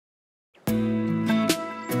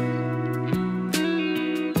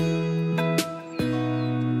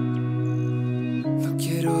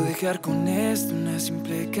dejar con esto una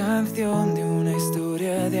simple canción de una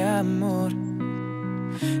historia de amor.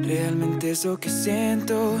 Realmente es lo que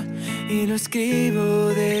siento y lo escribo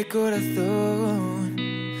de corazón.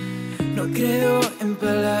 No creo en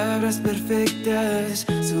palabras perfectas,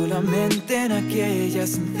 solamente en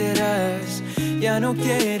aquellas sinceras. Ya no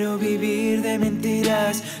quiero vivir de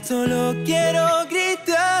mentiras, solo quiero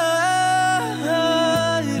gritar.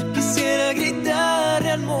 Quisiera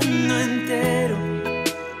gritarle al mundo entero.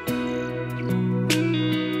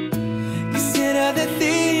 Quisiera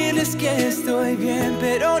decirles que estoy bien,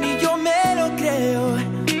 pero ni yo me lo creo.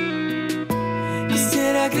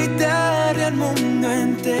 Quisiera gritarle al mundo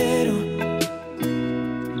entero.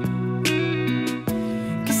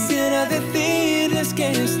 Quisiera decirles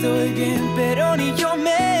que estoy bien, pero ni yo